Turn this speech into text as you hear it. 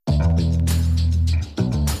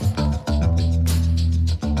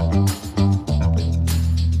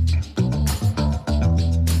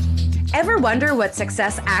wonder what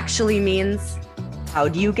success actually means? How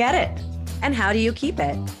do you get it? And how do you keep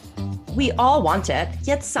it? We all want it,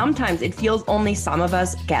 yet sometimes it feels only some of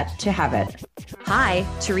us get to have it. Hi,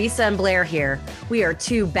 Teresa and Blair here. We are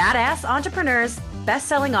two badass entrepreneurs,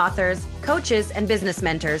 best-selling authors, coaches, and business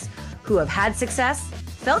mentors who have had success,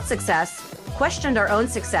 felt success, questioned our own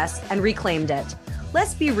success, and reclaimed it.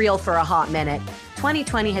 Let's be real for a hot minute.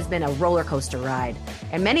 2020 has been a roller coaster ride,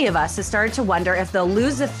 and many of us have started to wonder if they'll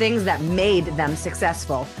lose the things that made them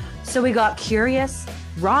successful. So we got curious,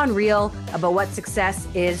 raw and real about what success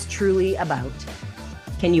is truly about.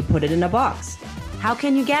 Can you put it in a box? How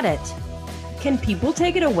can you get it? Can people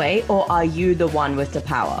take it away, or are you the one with the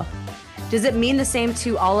power? Does it mean the same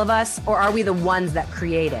to all of us, or are we the ones that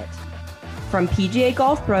create it? From PGA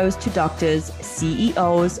golf pros to doctors,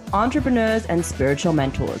 CEOs, entrepreneurs, and spiritual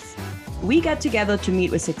mentors, we get together to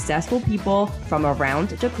meet with successful people from around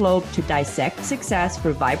the globe to dissect success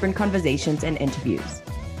through vibrant conversations and interviews.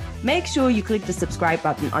 Make sure you click the subscribe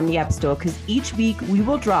button on the App Store, because each week we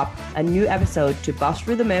will drop a new episode to bust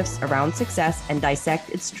through the myths around success and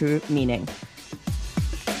dissect its true meaning.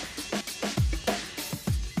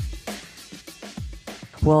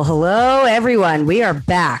 Well, hello, everyone. We are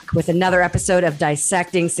back with another episode of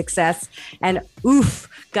Dissecting Success. And oof,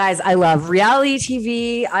 guys, I love reality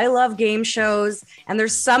TV. I love game shows. And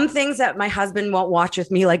there's some things that my husband won't watch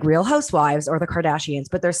with me, like Real Housewives or the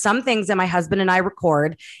Kardashians. But there's some things that my husband and I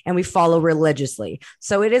record and we follow religiously.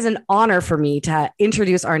 So it is an honor for me to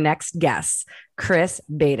introduce our next guest, Chris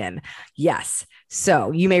Baden. Yes.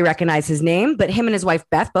 So you may recognize his name, but him and his wife,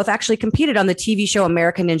 Beth, both actually competed on the TV show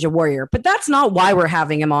American Ninja Warrior. But that's not why we're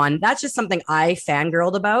having him on. That's just something I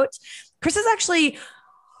fangirled about. Chris is actually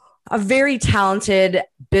a very talented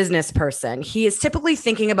business person. He is typically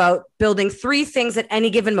thinking about building three things at any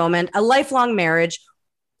given moment: a lifelong marriage,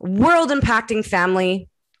 world-impacting family,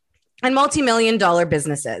 and multi-million dollar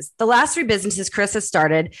businesses. The last three businesses Chris has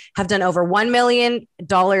started have done over $1 million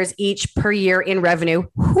each per year in revenue.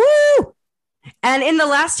 Woo! And in the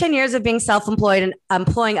last 10 years of being self-employed and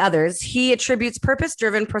employing others, he attributes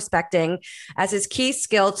purpose-driven prospecting as his key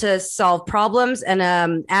skill to solve problems and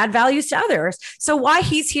add values to others. So why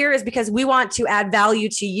he's here is because we want to add value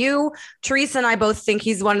to you. Teresa and I both think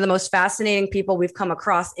he's one of the most fascinating people we've come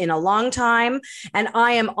across in a long time. And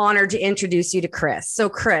I am honored to introduce you to Chris. So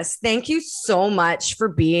Chris, thank you so much for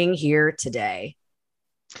being here today.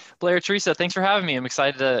 Blair, Teresa, thanks for having me. I'm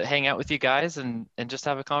excited to hang out with you guys and just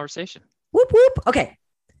have a conversation. Whoop, whoop. Okay.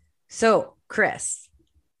 So, Chris,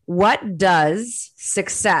 what does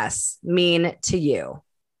success mean to you?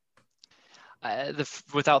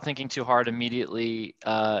 Without thinking too hard, immediately,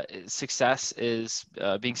 success is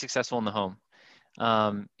being successful in the home.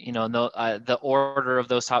 The order of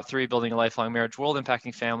those top three: building a lifelong marriage, world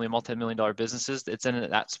impacting family, multi-million dollar businesses. It's in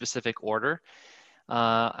that specific order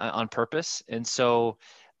on purpose. And so,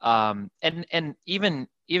 and even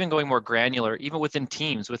going more granular, even within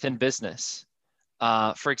teams, within business.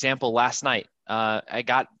 For example, last night, I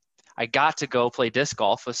got to go play disc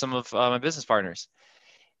golf with some of my business partners.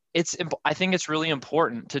 I think it's really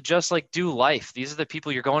important to just like do life. These are the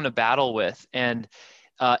people you're going to battle with. And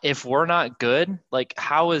if we're not good, like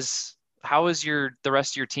how is the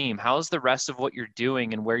rest of your team? How is the rest of what you're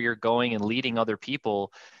doing and where you're going and leading other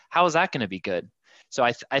people? How is that going to be good? So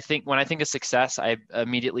I think when I think of success, I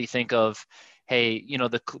immediately think of, hey,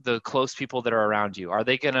 the close people that are around you. Are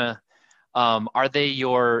they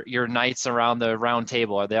your knights around the round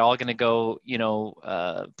table? Are they all going to go,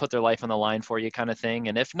 put their life on the line for you, kind of thing?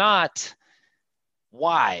 And if not,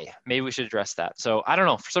 why? Maybe we should address that. So I don't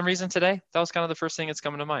know. For some reason today, that was kind of the first thing that's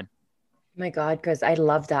coming to mind. My God, Chris, I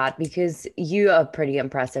love that because you are a pretty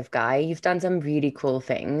impressive guy. You've done some really cool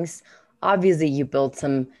things. Obviously, you built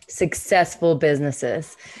some successful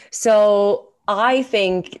businesses. So I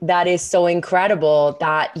think that is so incredible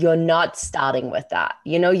that you're not starting with that.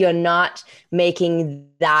 You're not making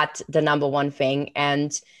that the number one thing.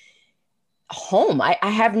 And home, I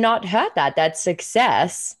have not heard that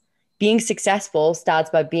success, being successful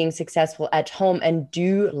starts by being successful at home and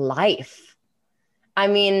do life. I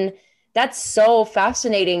mean, that's so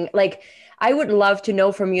fascinating. Like, I would love to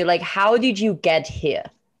know from you, like, how did you get here?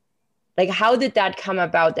 Like, how did that come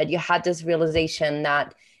about that you had this realization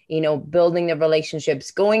that, building the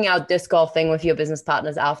relationships, going out disc golfing with your business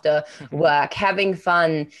partners after work, having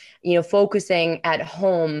fun, focusing at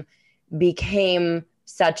home became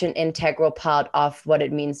such an integral part of what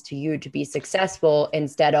it means to you to be successful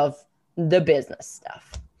instead of the business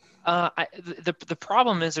stuff? The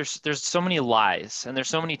problem is there's so many lies and there's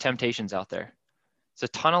so many temptations out there. There's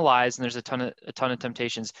a ton of lies and there's a ton of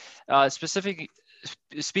temptations.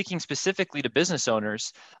 speaking specifically to business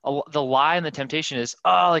owners, the lie and the temptation is,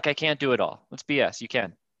 oh, like I can't do it all. It's BS. You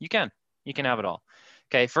can have it all.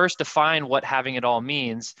 Okay. First, define what having it all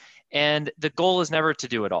means. And the goal is never to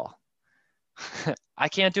do it all. I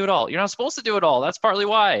can't do it all. You're not supposed to do it all. That's partly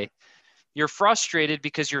why. You're frustrated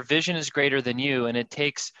because your vision is greater than you, and it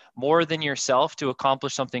takes more than yourself to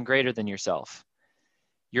accomplish something greater than yourself.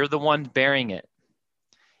 You're the one bearing it.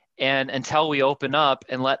 And until we open up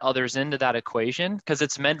and let others into that equation, because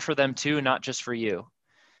it's meant for them too, not just for you.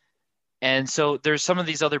 And so there's some of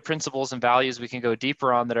these other principles and values we can go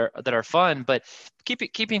deeper on that are fun, but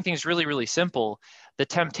keeping things really, really simple. The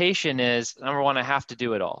temptation is, number one, I have to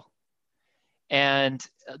do it all. And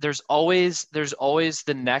there's always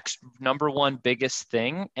the next number one biggest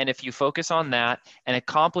thing. And if you focus on that and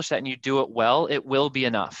accomplish that and you do it well, it will be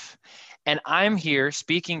enough. And I'm here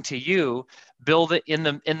speaking to you, build it in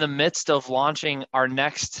the midst of launching our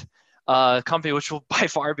next company, which will by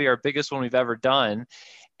far be our biggest one we've ever done.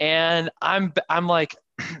 And I'm like,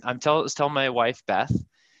 I was telling my wife, Beth,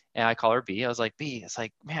 and I call her B. I was like, B, it's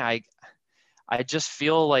like, man, I just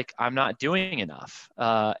feel like I'm not doing enough.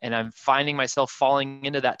 And I'm finding myself falling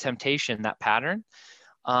into that temptation, that pattern.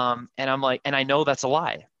 And I'm like, and I know that's a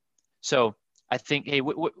lie. So I think, hey,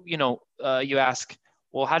 you ask,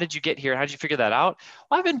 well, how did you get here? How did you figure that out?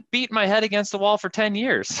 Well, I've been beating my head against the wall for 10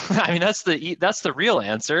 years. I mean, that's the real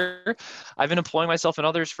answer. I've been employing myself and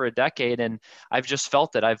others for a decade, and I've just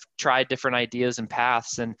felt that I've tried different ideas and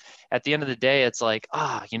paths. And at the end of the day, it's like,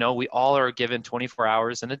 we all are given 24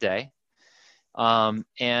 hours in a day. And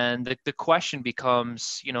the question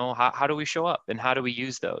becomes, how do we show up and how do we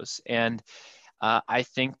use those? And I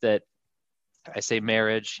think that I say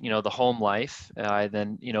marriage, the home life,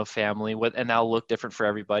 then, family, and that'll look different for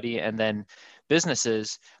everybody. And then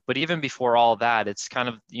businesses, but even before all that, it's kind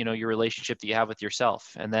of, your relationship that you have with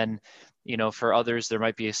yourself. And then, for others, there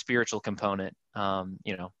might be a spiritual component,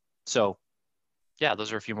 so yeah,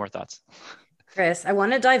 those are a few more thoughts. Chris, I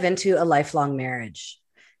want to dive into a lifelong marriage,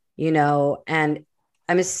 and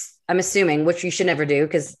I'm assuming, which you should never do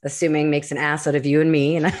because assuming makes an ass out of you and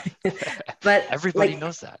me. But everybody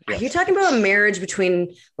knows that. Yes. Are you talking about a marriage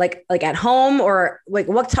between like at home, or like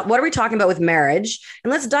what are we talking about with marriage?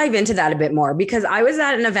 And let's dive into that a bit more, because I was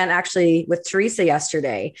at an event actually with Teresa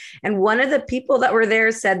yesterday, and one of the people that were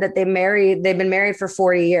there said that they've been married for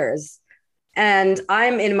 40 years. And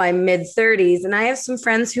I'm in my mid 30s, and I have some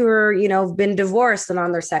friends who are, been divorced and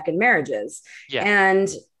on their second marriages. Yeah. And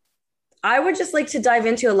I would just like to dive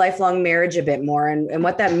into a lifelong marriage a bit more and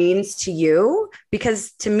what that means to you,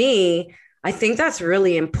 because to me, I think that's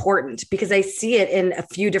really important because I see it in a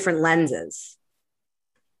few different lenses.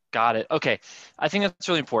 Got it. Okay. I think that's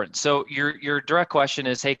really important. So your direct question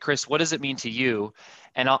is, hey, Chris, what does it mean to you?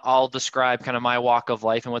 And I'll describe kind of my walk of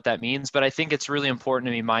life and what that means. But I think it's really important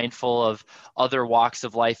to be mindful of other walks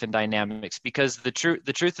of life and dynamics, because the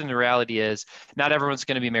truth and the reality is not everyone's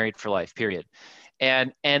going to be married for life, period.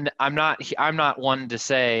 And I'm not one to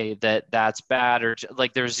say that that's bad or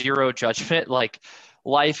like there's zero judgment. Like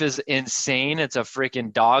life is insane. It's a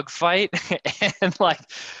freaking dogfight. And like,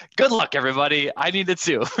 good luck, everybody. I need it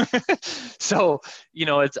too. So,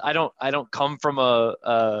 I don't come from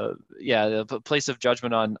a place of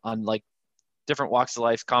judgment on like different walks of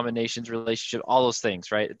life, combinations, relationship, all those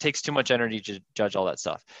things, right? It takes too much energy to judge all that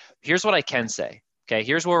stuff. Here's what I can say. Okay,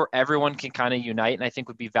 here's where everyone can kind of unite, and I think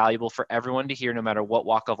would be valuable for everyone to hear no matter what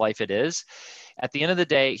walk of life it is. At the end of the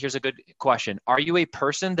day, here's a good question. Are you a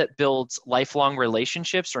person that builds lifelong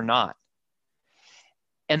relationships or not?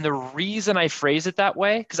 And the reason I phrase it that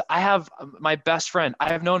way, because I have my best friend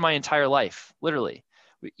I have known my entire life, literally.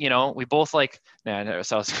 We both like, so I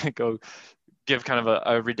was going to go give kind of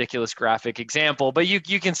a ridiculous graphic example, but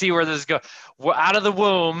you can see where this goes. We're out of the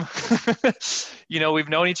womb. We've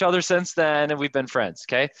known each other since then, and we've been friends.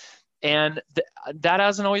 Okay. And that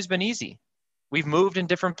hasn't always been easy. We've moved in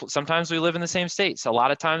sometimes we live in the same states. A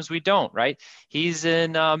lot of times we don't, right? He's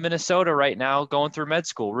in Minnesota right now going through med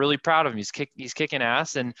school. Really proud of him. He's kicking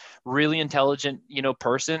ass and really intelligent,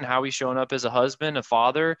 person. How he's showing up as a husband, a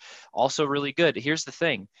father, also really good. Here's the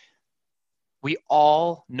thing. We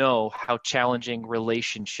all know how challenging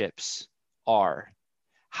relationships are,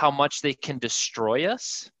 how much they can destroy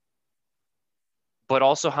us, but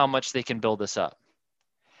also how much they can build us up.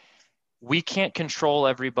 We can't control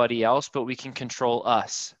everybody else, but we can control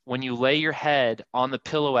us. When you lay your head on the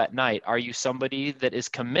pillow at night, are you somebody that is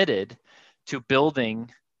committed to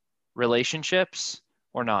building relationships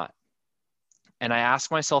or not? And I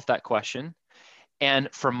ask myself that question. And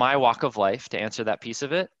for my walk of life, to answer that piece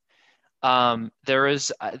of it, There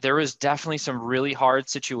is definitely some really hard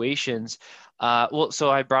situations. So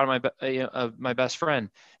I brought my best friend.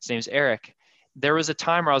 His name's Eric. There was a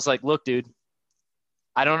time where I was like, look, dude,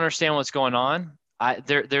 I don't understand what's going on.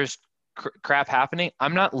 There's crap happening.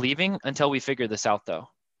 I'm not leaving until we figure this out, though.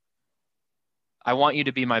 I want you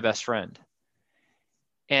to be my best friend.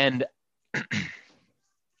 And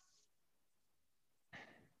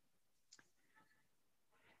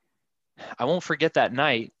I won't forget that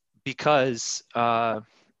night because yeah,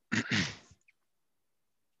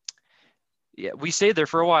 we stayed there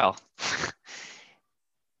for a while.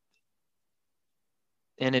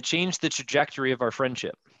 And it changed the trajectory of our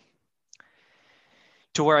friendship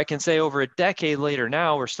to where I can say over a decade later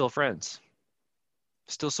now, we're still friends,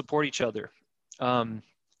 still support each other.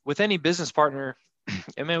 With any business partner,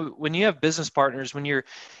 I mean, when you have business partners, when you're,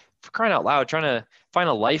 for crying out loud, trying to find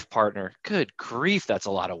a life partner, good grief, that's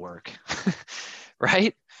a lot of work,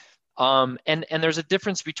 right? And there's a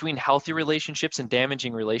difference between healthy relationships and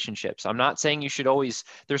damaging relationships. I'm not saying you should always,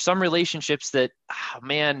 there's some relationships that,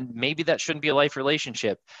 man, maybe that shouldn't be a life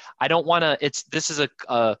relationship. I don't want to, this is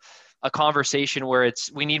a conversation where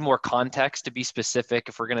we need more context to be specific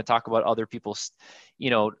if we're going to talk about other people's,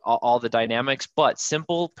 all the dynamics, but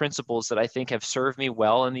simple principles that I think have served me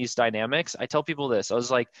well in these dynamics. I tell people this, I was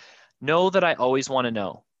like, know that I always want to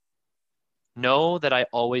know. Know that I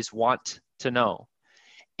always want to know.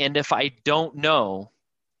 And if I don't know,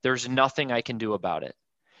 there's nothing I can do about it.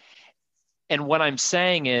 And what I'm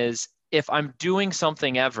saying is, if I'm doing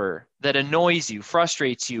something ever that annoys you,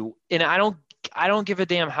 frustrates you, and I don't give a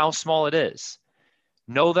damn how small it is,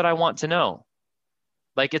 know that I want to know.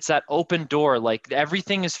 Like, it's that open door, like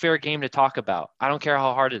everything is fair game to talk about. I don't care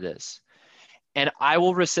how hard it is. And I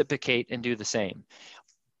will reciprocate and do the same.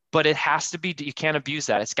 But it has to be, you can't abuse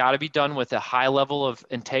that. It's got to be done with a high level of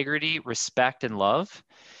integrity, respect, and love.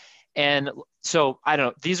 And so, I don't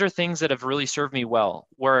know, these are things that have really served me well,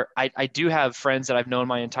 where I do have friends that I've known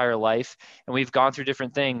my entire life, and we've gone through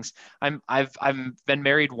different things. I've been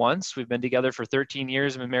married once. We've been together for 13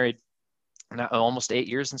 years. I've been married almost 8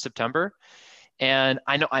 years in September. And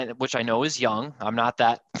which I know is young. I'm not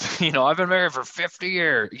that, I've been married for 50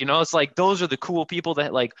 years, it's like, those are the cool people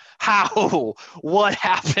that like, what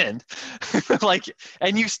happened? Like,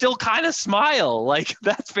 and you still kind of smile, like,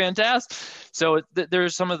 that's fantastic. So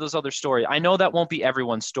there's some of those other stories. I know that won't be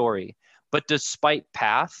everyone's story, but despite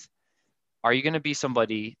path, are you going to be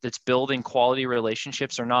somebody that's building quality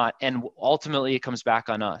relationships or not? And ultimately it comes back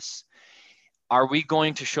on us. Are we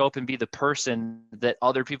going to show up and be the person that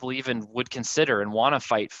other people even would consider and want to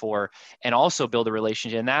fight for, and also build a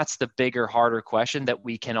relationship? And that's the bigger, harder question that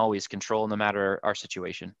we can always control no matter our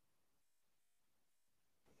situation.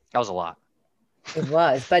 That was a lot. It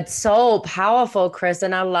was, but so powerful, Chris.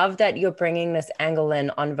 And I love that you're bringing this angle in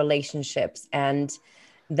on relationships, and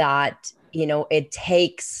that, it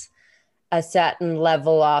takes a certain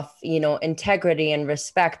level of, integrity and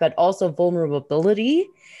respect, but also vulnerability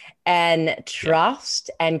and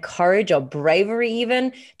trust and courage or bravery,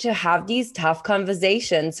 even to have these tough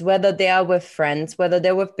conversations, whether they are with friends, whether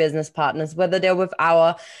they're with business partners, whether they're with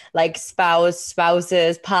our like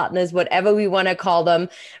spouses, partners, whatever we want to call them,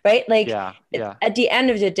 right? Like at the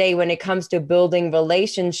end of the day, when it comes to building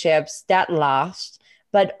relationships that last,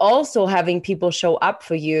 but also having people show up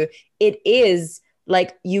for you, it is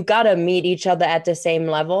like, you got to meet each other at the same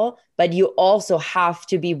level, but you also have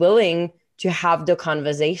to be willing to have the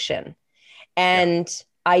conversation. And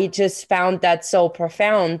I just found that so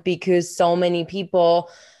profound, because so many people,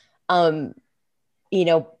 will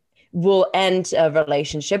end a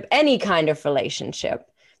relationship, any kind of relationship,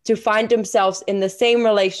 to find themselves in the same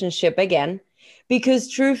relationship again. Because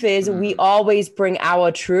truth is, we always bring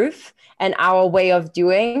our truth and our way of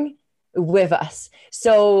doing with us.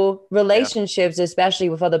 So relationships, especially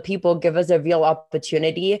with other people, give us a real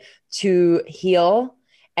opportunity to heal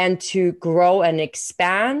and to grow and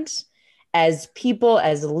expand as people,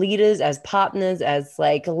 as leaders, as partners, as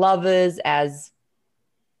like lovers, as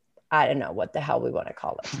I don't know what the hell we want to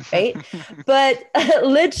call it, right? But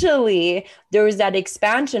literally, there is that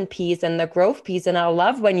expansion piece and the growth piece. And I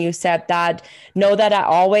love when you said that, know that I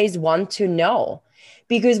always want to know.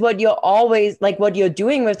 Because what you're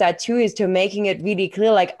doing with that too is to making it really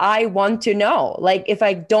clear, like, I want to know. Like, if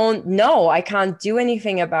I don't know, I can't do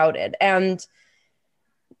anything about it. And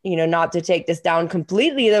not to take this down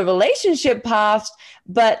completely, the relationship path,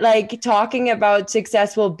 but like talking about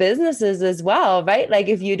successful businesses as well, right? Like,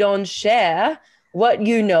 if you don't share what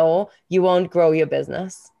you know, you won't grow your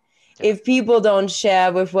business. If people don't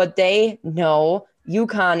share with what they know, you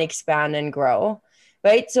can't expand and grow,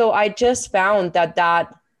 right? So I just found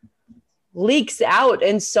that leaks out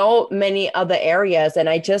in so many other areas. And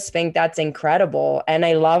I just think that's incredible. And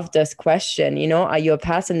I love this question, are you a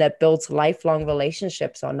person that builds lifelong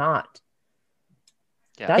relationships or not?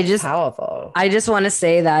 Yeah. That's powerful. I just want to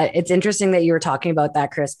say that it's interesting that you were talking about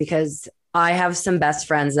that, Chris, because I have some best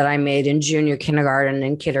friends that I made in junior kindergarten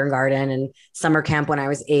and kindergarten and summer camp when I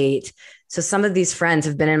was 8. So some of these friends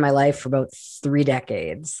have been in my life for about 3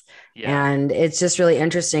 decades. Yeah. And it's just really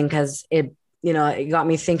interesting because it got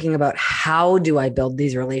me thinking about how do I build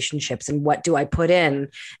these relationships and what do I put in and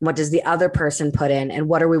what does the other person put in and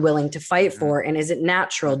what are we willing to fight for? And is it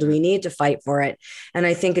natural? Do we need to fight for it? And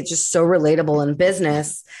I think it's just so relatable in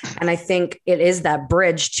business. And I think it is that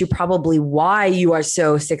bridge to probably why you are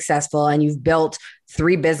so successful and you've built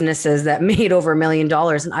 3 businesses that made over $1 million.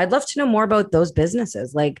 And I'd love to know more about those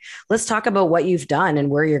businesses. Like, let's talk about what you've done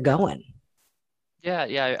and where you're going. Yeah,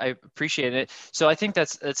 I appreciate it. So I think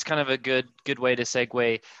that's kind of a good way to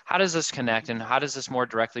segue. How does this connect, and how does this more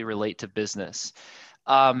directly relate to business?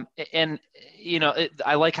 And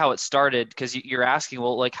I like how it started because you're asking,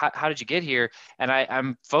 well, like, how did you get here? And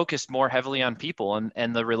I'm focused more heavily on people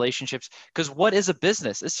and the relationships, because what is a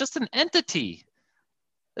business? It's just an entity.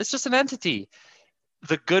 It's just an entity.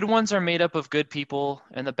 The good ones are made up of good people,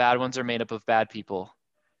 and the bad ones are made up of bad people,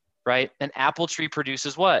 right? An apple tree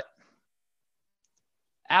produces what?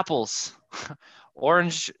 Apples.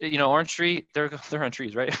 Orange tree, they're on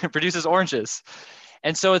trees, right? It produces oranges.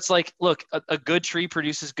 And so it's like, look, a good tree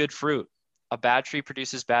produces good fruit. A bad tree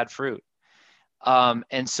produces bad fruit.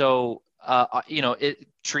 And so,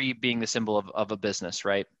 tree being the symbol of a business,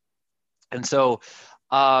 right? And so,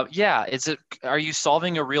 are you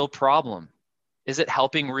solving a real problem? Is it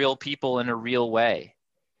helping real people in a real way?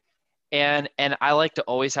 And I like to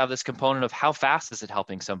always have this component of how fast is it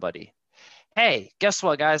helping somebody? Hey, guess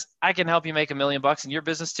what, guys? I can help you make $1 million in your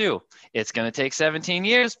business too. It's going to take 17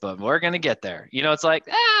 years, but we're going to get there. It's like,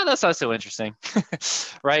 that's not so interesting,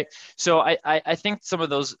 right? So I think some of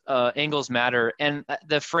those angles matter. And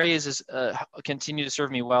the phrase is continue to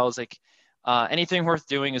serve me well is like, anything worth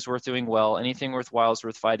doing is worth doing well. Anything worthwhile is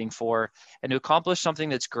worth fighting for. And to accomplish something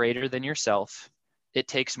that's greater than yourself, it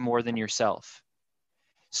takes more than yourself.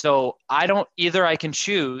 So I can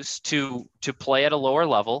choose to play at a lower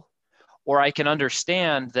level, or I can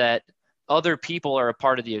understand that other people are a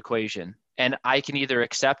part of the equation. And I can either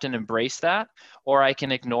accept and embrace that, or I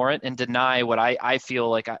can ignore it and deny what I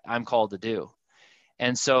feel like I'm called to do.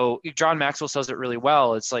 And so John Maxwell says it really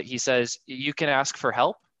well. It's like, he says, you can ask for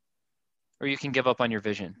help or you can give up on your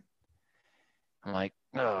vision. I'm like,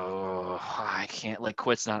 oh, I can't, like,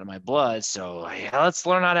 quit's not in my blood. So let's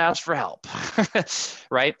learn how to ask for help.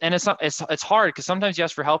 Right. And it's hard because sometimes you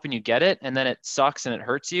ask for help and you get it, and then it sucks and it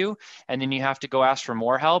hurts you. And then you have to go ask for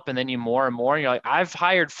more help, and then you more and more. And you're like, I've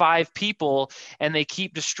hired 5 people and they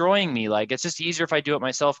keep destroying me. Like, it's just easier if I do it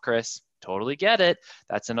myself, Chris. Totally get it.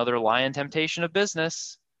 That's another lion temptation of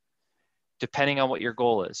business, depending on what your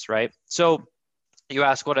goal is. Right. So you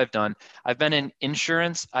ask what I've done. I've been in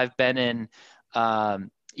insurance. I've been in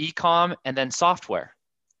e-com, and then software.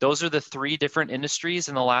 Those are the 3 different industries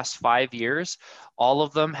in the last 5 years. All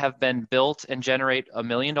of them have been built and generate $1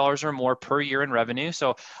 million or more per year in revenue.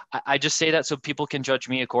 So I just say that so people can judge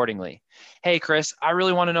me accordingly. Hey, Chris, I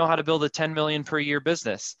really want to know how to build a 10 million per year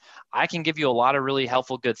business. I can give you a lot of really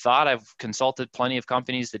helpful, good thought. I've consulted plenty of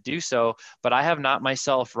companies that do so, but I have not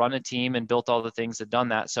myself run a team and built all the things that done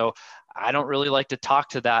that. So I don't really like to talk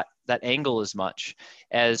to that angle as much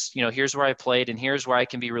as, here's where I played and here's where I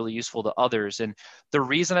can be really useful to others. And the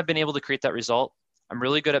reason I've been able to create that result, I'm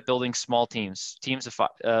really good at building small teams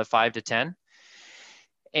of 5 to 10.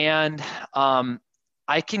 And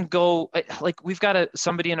I can go, like, we've got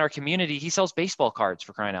somebody in our community, he sells baseball cards,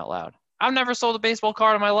 for crying out loud. I've never sold a baseball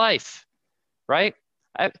card in my life, right?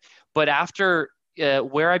 But after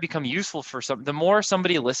where I become useful for the more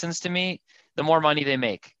somebody listens to me, the more money they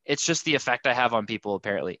make. It's just the effect I have on people,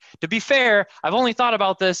 apparently. To be fair, I've only thought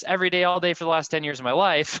about this every day, all day for the last 10 years of my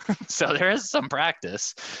life. So there is some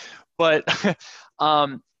practice. But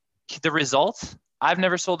the result, I've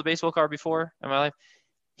never sold a baseball card before in my life.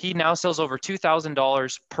 He now sells over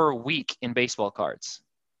 $2,000 per week in baseball cards.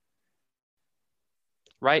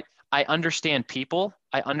 Right? I understand people.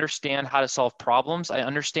 I understand how to solve problems. I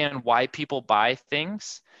understand why people buy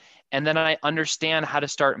things. And then I understand how to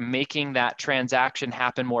start making that transaction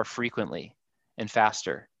happen more frequently and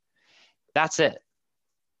faster. That's it.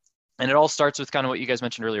 And it all starts with kind of what you guys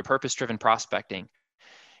mentioned earlier, purpose-driven prospecting.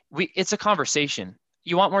 It's a conversation.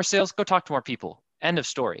 You want more sales? Go talk to more people. End of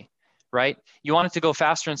story, right? You want it to go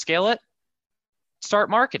faster and scale it? Start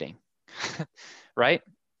marketing, right?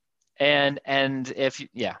 And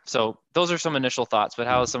so those are some initial thoughts, but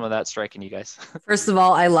how is some of that striking you guys? First of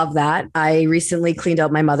all, I love that. I recently cleaned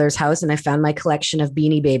out my mother's house and I found my collection of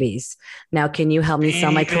Beanie Babies. Now, can you help me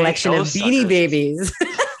sell my collection of Beanie Babies?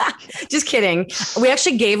 Just kidding. We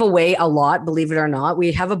actually gave away a lot, believe it or not.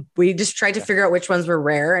 We just tried to figure out which ones were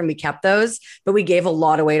rare and we kept those, but we gave a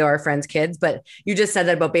lot away to our friends' kids. But you just said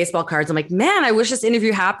that about baseball cards. I'm like, man, I wish this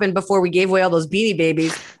interview happened before we gave away all those Beanie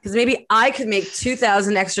Babies, because maybe I could make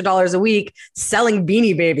 $2,000 extra a week selling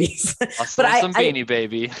Beanie Babies. Beanie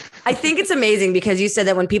Baby. I think it's amazing because you said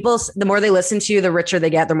that when people, the more they listen to you, the richer they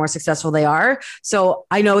get, the more successful they are. So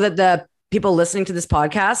I know that the people listening to this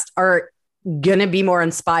podcast are going to be more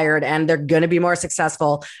inspired and they're going to be more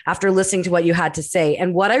successful after listening to what you had to say.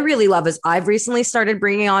 And what I really love is I've recently started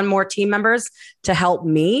bringing on more team members to help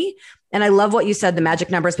me. And I love what you said, the magic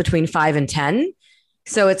numbers between 5 and 10.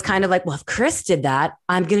 So it's kind of like, well, if Chris did that,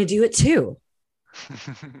 I'm going to do it too.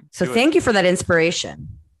 So thank you for that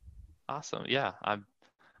inspiration. Awesome. Yeah. I'm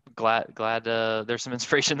glad there's some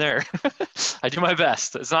inspiration there. I do my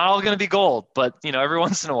best. It's not all going to be gold, but every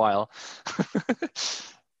once in a while.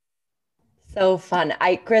 So fun.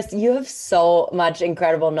 Chris, you have so much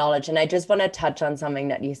incredible knowledge. And I just want to touch on something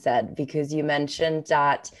that you said, because you mentioned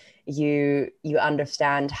that you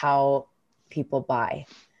understand how people buy.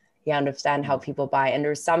 You understand how people buy. And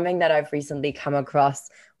there's something that I've recently come across,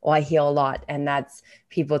 or I hear a lot, and that's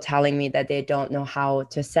people telling me that they don't know how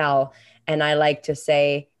to sell. And I like to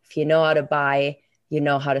say, if you know how to buy, you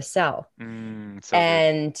know how to sell.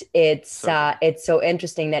 And it's so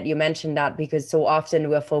interesting that you mentioned that, because so often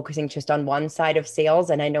we're focusing just on one side of sales.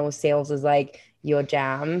 And I know sales is like your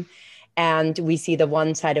jam. And we see the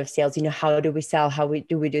one side of sales, how do we sell?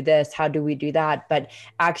 Do we do this? How do we do that? But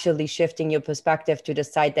actually shifting your perspective to the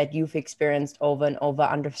side that you've experienced over and over,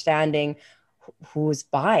 understanding who's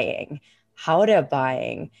buying, how they're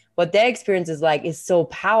buying, what their experience is like, is so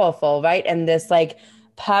powerful, right? And this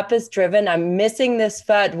purpose-driven, I'm missing this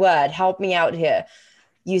third word. Help me out here.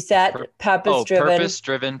 You said purpose-driven.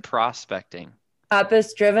 Purpose-driven prospecting.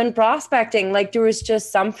 Purpose-driven prospecting. Like, there was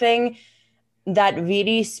just something that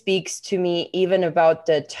really speaks to me even about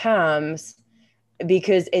the terms,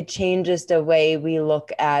 because it changes the way we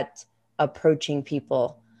look at approaching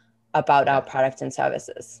people about our products and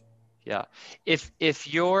services. Yeah. If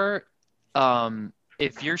you're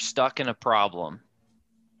stuck in a problem,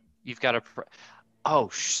 you've got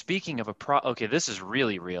speaking of okay, this is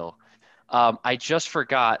really real. I just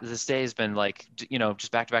forgot, this day has been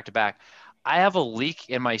just back to back to back. I have a leak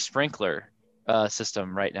in my sprinkler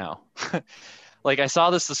system right now. I saw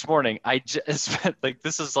this morning.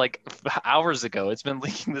 This is hours ago. It's been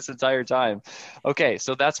leaking this entire time. Okay,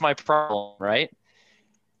 so that's my problem, right?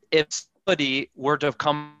 If somebody were to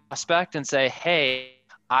come prospect and say, hey,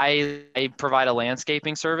 I provide a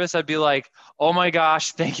landscaping service, I'd be like, oh my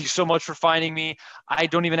gosh, thank you so much for finding me. I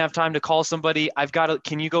don't even have time to call somebody.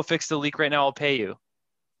 Can you go fix the leak right now? I'll pay you.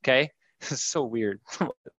 Okay. This is so weird.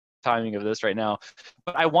 Timing of this right now,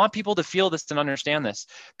 but I want people to feel this and understand this,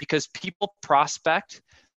 because people prospecting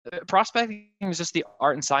is just the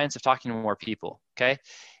art and science of talking to more people. Okay.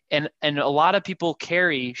 And a lot of people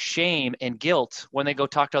carry shame and guilt when they go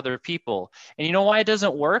talk to other people. And you know why it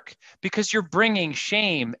doesn't work? Because you're bringing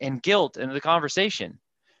shame and guilt into the conversation.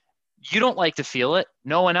 You don't like to feel it.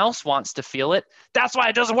 No one else wants to feel it. That's why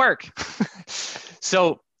it doesn't work.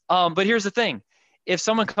 So, but here's the thing. If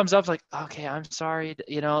someone comes up like, okay, I'm sorry,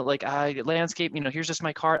 I landscape, here's just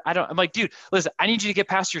my card. I'm like, dude, listen, I need you to get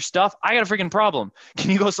past your stuff. I got a freaking problem.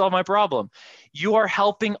 Can you go solve my problem? You are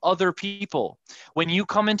helping other people. When you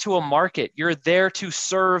come into a market, you're there to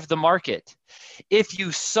serve the market. If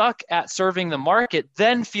you suck at serving the market,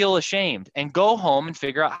 then feel ashamed and go home and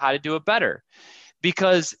figure out how to do it better.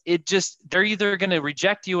 Because they're either going to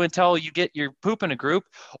reject you until you get your poop in a group,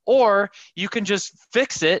 or you can just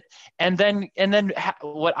fix it. And then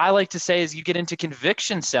what I like to say is you get into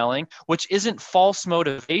conviction selling, which isn't false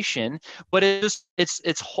motivation, but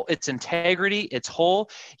it's integrity. It's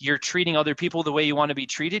whole. You're treating other people the way you want to be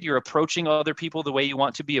treated. You're approaching other people the way you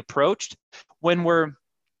want to be approached. When we're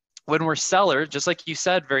sellers, just like you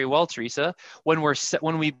said very well, Teresa, when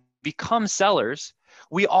we become sellers,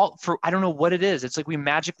 I don't know what it is. It's like we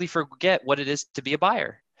magically forget what it is to be a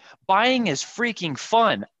buyer. Buying is freaking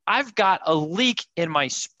fun. I've got a leak in my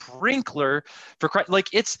sprinkler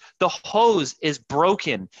it's the hose is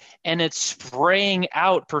broken and it's spraying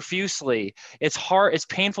out profusely. It's hard. It's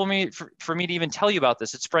painful for me to even tell you about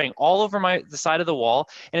this. It's spraying all over the side of the wall,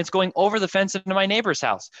 and it's going over the fence into my neighbor's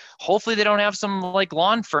house. Hopefully they don't have some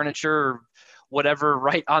lawn furniture or whatever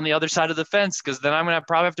right on the other side of the fence, because then I'm going to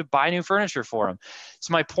probably have to buy new furniture for them.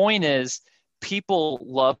 So my point is, people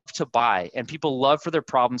love to buy and people love for their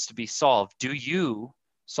problems to be solved. Do you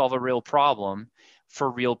solve a real problem for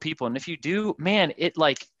real people? And if you do, man, it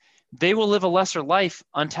like, they will live a lesser life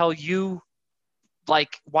until you,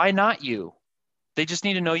 like, why not you? They just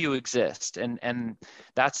need to know you exist. And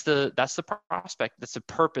that's the prospect. That's the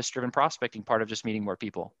purpose driven prospecting part of just meeting more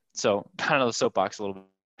people. So kind of the soapbox a little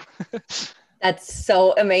bit. That's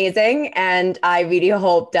so amazing. And I really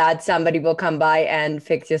hope that somebody will come by and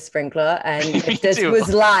fix your sprinkler. And if this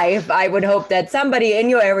was live, I would hope that somebody in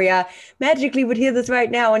your area magically would hear this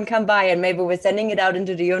right now and come by, and maybe we're sending it out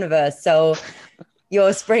into the universe. So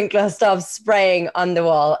your sprinkler stops spraying on the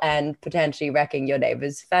wall and potentially wrecking your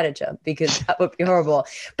neighbor's furniture, because that would be horrible.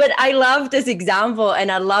 But I love this example.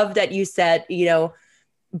 And I love that you said, you know,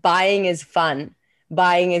 buying is fun.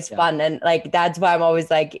 Buying is fun. And like, that's why I'm always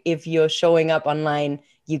like, if you're showing up online,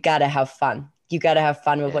 you got to have fun. You got to have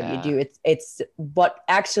fun with what you do. It's what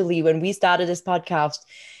actually, when we started this podcast,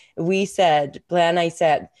 we said, Blair and I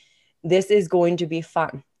said, this is going to be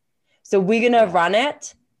fun. So we're going to run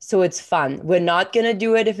it. So it's fun. We're not going to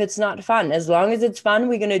do it if it's not fun. As long as it's fun,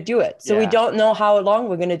 we're going to do it. So we don't know how long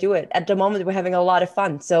we're going to do it. At the moment, we're having a lot of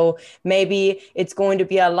fun. So maybe it's going to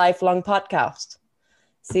be a lifelong podcast.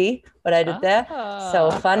 See what I did there?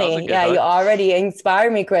 So funny. Yeah, you already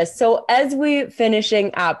inspire me, Chris. So as we're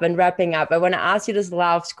finishing up and wrapping up, I want to ask you this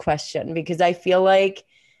last question, because I feel like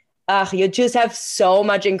you just have so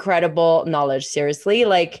much incredible knowledge. Seriously,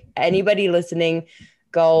 like, anybody listening,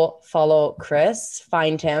 go follow Chris,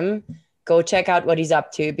 find him, go check out what he's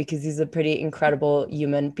up to, because he's a pretty incredible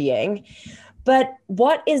human being. But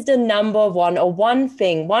what is the number one, or one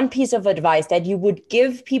thing, one piece of advice that you would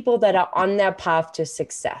give people that are on their path to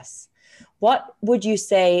success? What would you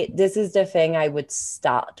say, this is the thing I would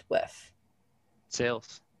start with?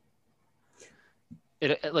 Sales.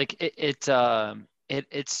 It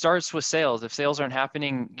starts with sales. If sales aren't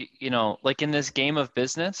happening, you know, like in this game of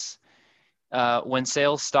business, when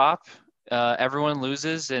sales stop, everyone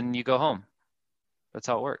loses and you go home. That's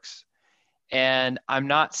how it works. And I'm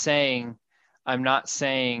not saying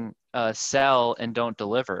sell and don't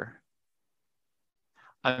deliver.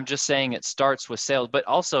 I'm just saying it starts with sales. But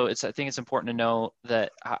also, I think it's important to know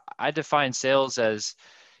that I define sales as,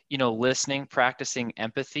 you know, listening, practicing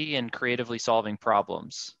empathy, and creatively solving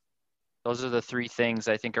problems. Those are the three things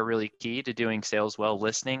I think are really key to doing sales well: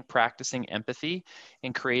 listening, practicing empathy,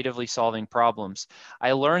 and creatively solving problems.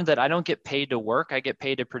 I learned that I don't get paid to work, I get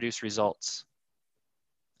paid to produce results.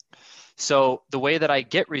 So the way that I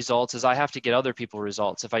get results is I have to get other people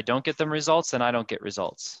results. If I don't get them results, then I don't get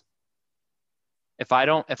results. If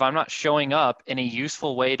I'm not showing up in a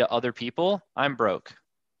useful way to other people, I'm broke.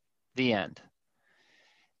 The end.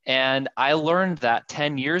 And I learned that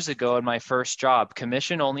 10 years ago in my first job,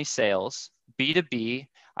 commission only sales, B2B.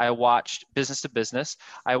 I watched business to business.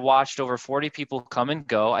 I watched over 40 people come and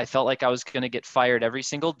go. I felt like I was going to get fired every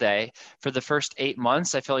single day. For the first 8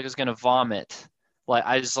 months, I felt like I was going to vomit. Like,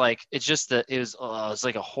 I was like, it's just that it was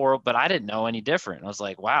like a horrible, but I didn't know any different. I was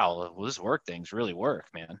like, wow, this work things really work,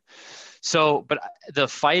 man. So, but the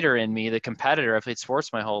fighter in me, the competitor, I've played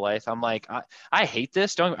sports my whole life. I'm like, I hate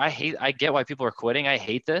this. I get why people are quitting. I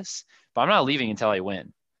hate this, but I'm not leaving until I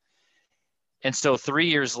win. And so 3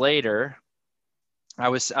 years later, I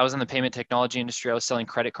was in the payment technology industry. I was selling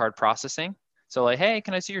credit card processing. So like, hey,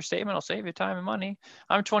 can I see your statement? I'll save you time and money.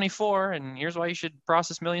 I'm 24 and here's why you should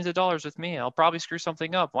process millions of dollars with me. I'll probably screw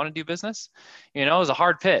something up. Want to do business? You know, it was a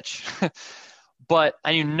hard pitch, but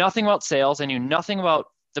I knew nothing about sales. I knew nothing about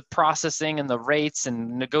the processing and the rates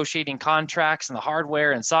and negotiating contracts and the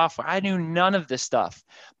hardware and software. I knew none of this stuff.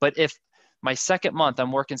 But if my second month,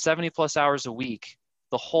 I'm working 70 plus hours a week,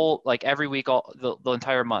 the whole, like every week, the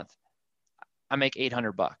entire month, I make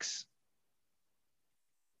 $800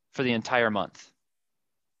 for the entire month.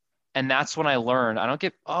 And that's when I learned, I don't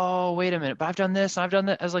get, oh, wait a minute, but I've done this and I've done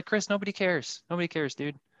that. I was like, Chris, nobody cares. Nobody cares,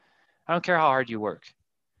 dude. I don't care how hard you work.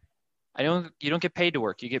 You don't get paid to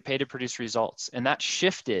work. You get paid to produce results. And that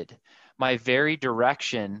shifted my very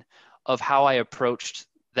direction of how I approached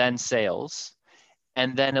then sales.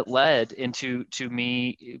 And then it led into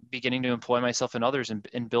me beginning to employ myself and others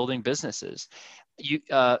in building businesses.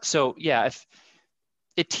 So yeah, if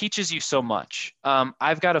it teaches you so much.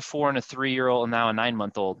 I've got a 4 and a 3-year-old and now a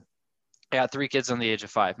 9-month-old. I got 3 kids on the age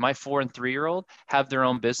of 5. My 4 and 3-year-old have their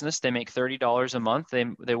own business. They make $30 a month.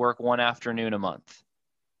 They work one afternoon a month.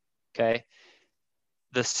 Okay.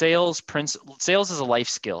 The sales is a life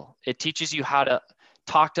skill. It teaches you how to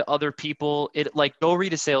talk to other people. Go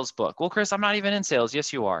read a sales book. Well, Chris, I'm not even in sales.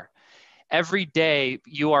 Yes, you are. Every day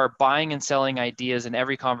you are buying and selling ideas in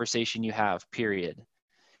every conversation you have, period.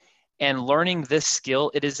 And learning this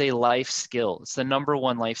skill, it is a life skill. It's the number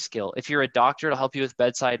one life skill. If you're a doctor, it'll help you with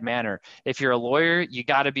bedside manner. If you're a lawyer, you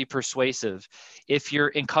got to be persuasive. If you're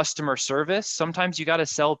in customer service, sometimes you got to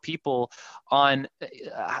sell people on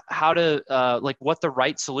how to, like what the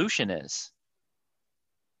right solution is,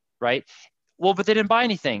 right? Well, but they didn't buy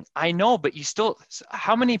anything. I know, but you still,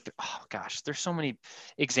 how many, oh gosh, there's so many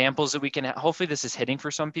examples that we can, hopefully this is hitting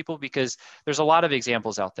for some people because there's a lot of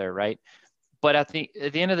examples out there, right? But at the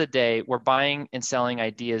end of the day, we're buying and selling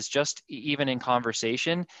ideas just even in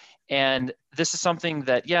conversation. And this is something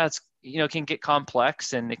that, yeah, it's, can get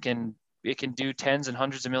complex and it can do tens and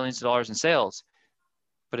hundreds of millions of dollars in sales.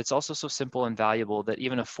 But it's also so simple and valuable that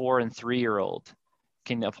even a 4 and 3-year-old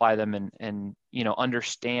can apply them and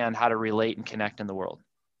understand how to relate and connect in the world.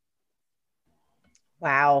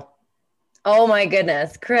 Wow. Oh my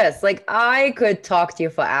goodness, Chris, like I could talk to you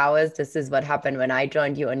for hours. This is what happened when I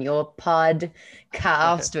joined you on your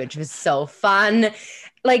podcast, which was so fun.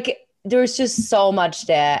 Like there's just so much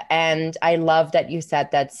there. And I love that you said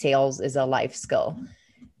that sales is a life skill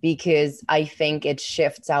because I think it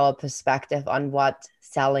shifts our perspective on what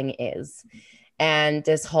selling is. And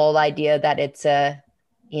this whole idea that it's a,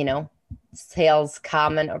 sales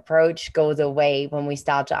common approach goes away when we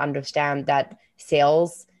start to understand that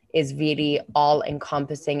sales is really all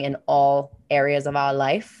encompassing in all areas of our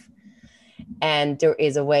life. And there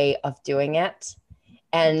is a way of doing it.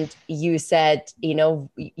 And you said,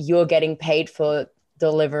 you're getting paid for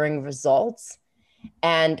delivering results.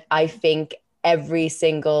 And I think every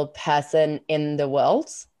single person in the world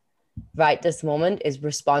right this moment is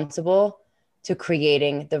responsible to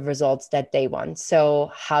creating the results that they want.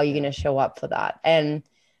 So how are you going to show up for that? And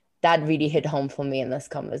that really hit home for me in this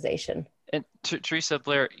conversation. And Teresa,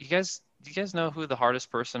 Blair, do you guys know who the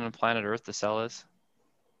hardest person on planet Earth to sell is?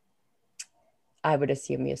 I would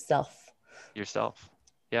assume yourself. Yourself.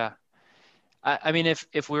 Yeah. I mean,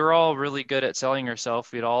 if we were all really good at selling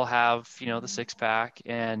ourselves, we'd all have, the 6-pack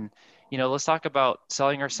and, let's talk about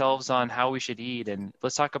selling ourselves on how we should eat and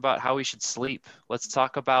let's talk about how we should sleep. Let's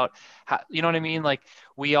talk about how, you know what I mean? Like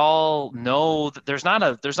we all know that there's not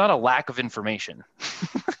a lack of information.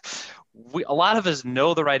 A lot of us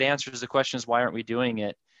know the right answers. The question is, why aren't we doing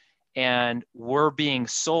it? And we're being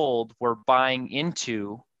sold, we're buying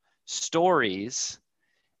into stories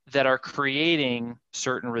that are creating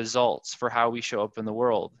certain results for how we show up in the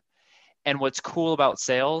world. And what's cool about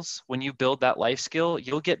sales, when you build that life skill,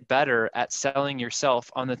 you'll get better at selling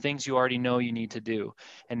yourself on the things you already know you need to do.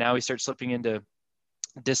 And now we start slipping into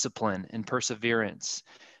discipline and perseverance.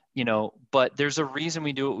 But there's a reason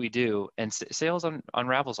we do what we do, and sales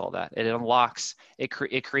unravels all that. It unlocks, it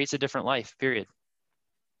creates a different life, period.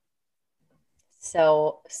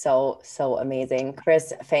 So amazing.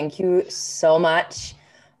 Chris, thank you so much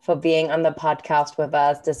for being on the podcast with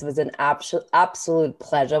us. This was an absolute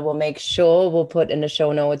pleasure. We'll make sure we'll put in the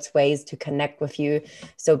show notes ways to connect with you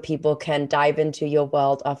so people can dive into your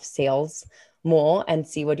world of sales more and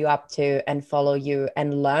see what you're up to and follow you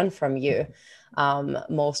and learn from you.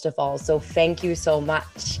 Most of all. So thank you so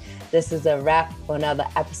much. This is a wrap for another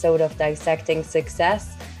episode of Dissecting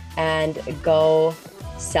Success, and go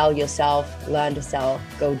sell yourself, learn to sell,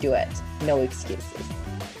 go do it. No excuses.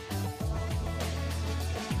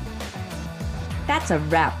 That's a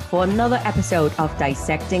wrap for another episode of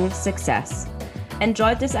Dissecting Success.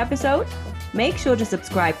 Enjoyed this episode? Make sure to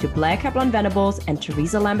subscribe to Blair Kaplan-Venables and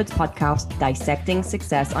Teresa Lambert's podcast, Dissecting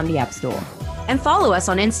Success, on the App Store. And follow us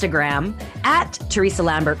on Instagram at Teresa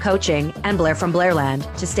Lambert Coaching and Blair from Blairland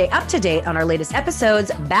to stay up to date on our latest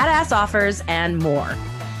episodes, badass offers, and more.